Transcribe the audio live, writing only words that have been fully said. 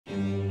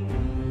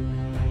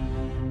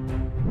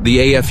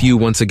The AFU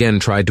once again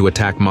tried to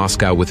attack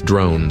Moscow with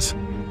drones.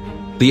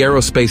 The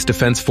Aerospace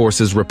Defense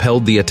Forces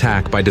repelled the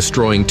attack by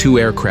destroying 2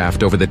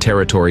 aircraft over the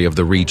territory of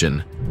the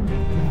region.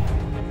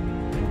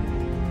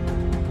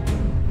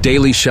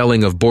 Daily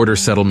shelling of border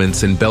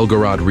settlements in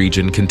Belgorod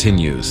region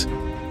continues.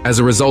 As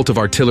a result of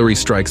artillery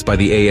strikes by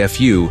the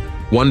AFU,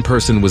 1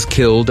 person was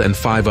killed and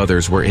 5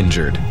 others were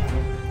injured.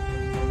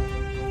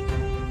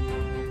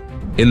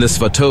 In the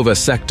Svatova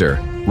sector,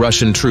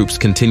 Russian troops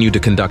continue to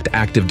conduct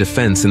active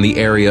defense in the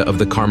area of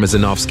the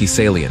Karmazinovsky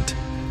salient.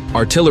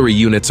 Artillery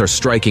units are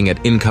striking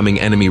at incoming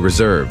enemy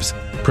reserves,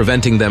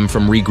 preventing them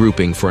from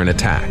regrouping for an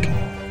attack.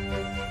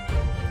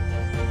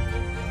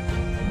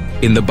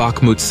 In the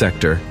Bakhmut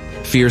sector,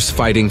 fierce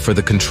fighting for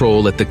the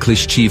control at the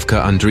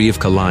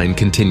Klishchivka-Andriivka line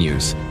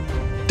continues.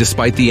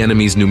 Despite the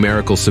enemy's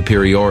numerical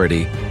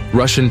superiority,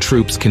 Russian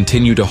troops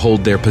continue to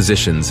hold their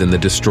positions in the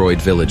destroyed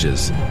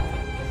villages.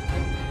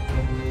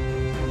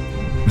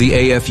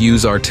 The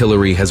AFU's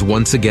artillery has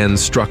once again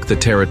struck the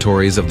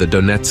territories of the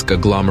Donetsk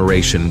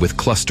agglomeration with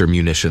cluster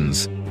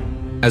munitions.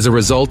 As a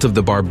result of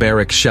the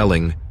barbaric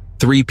shelling,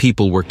 3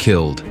 people were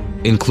killed,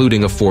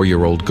 including a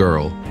 4-year-old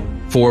girl.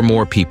 4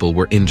 more people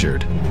were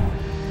injured.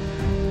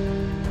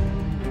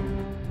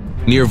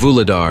 Near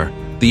Vuhledar,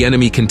 the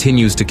enemy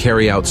continues to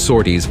carry out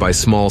sorties by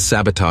small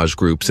sabotage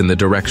groups in the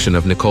direction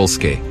of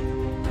Nikolsky.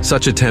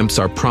 Such attempts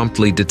are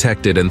promptly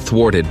detected and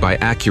thwarted by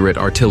accurate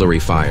artillery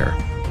fire.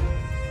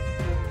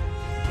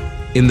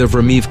 In the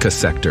Vremivka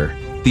sector,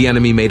 the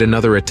enemy made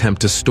another attempt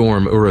to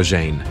storm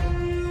Urozhain.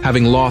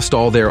 Having lost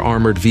all their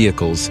armored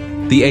vehicles,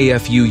 the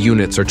AFU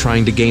units are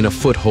trying to gain a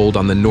foothold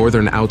on the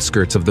northern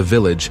outskirts of the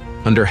village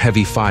under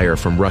heavy fire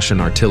from Russian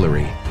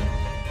artillery.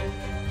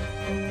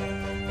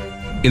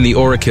 In the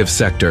Orikhiv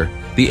sector,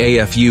 the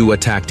AFU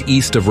attacked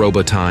east of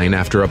Robotyne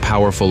after a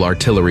powerful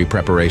artillery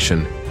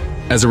preparation.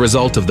 As a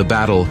result of the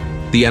battle,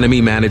 the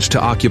enemy managed to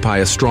occupy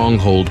a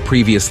stronghold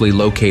previously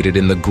located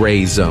in the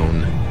Gray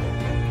Zone.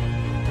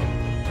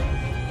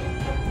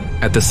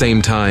 At the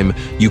same time,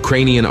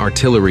 Ukrainian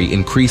artillery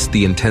increased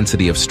the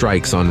intensity of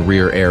strikes on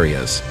rear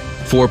areas.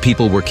 4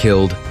 people were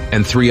killed,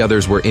 and 3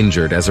 others were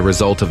injured as a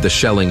result of the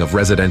shelling of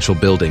residential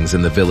buildings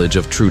in the village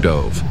of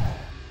Trudov.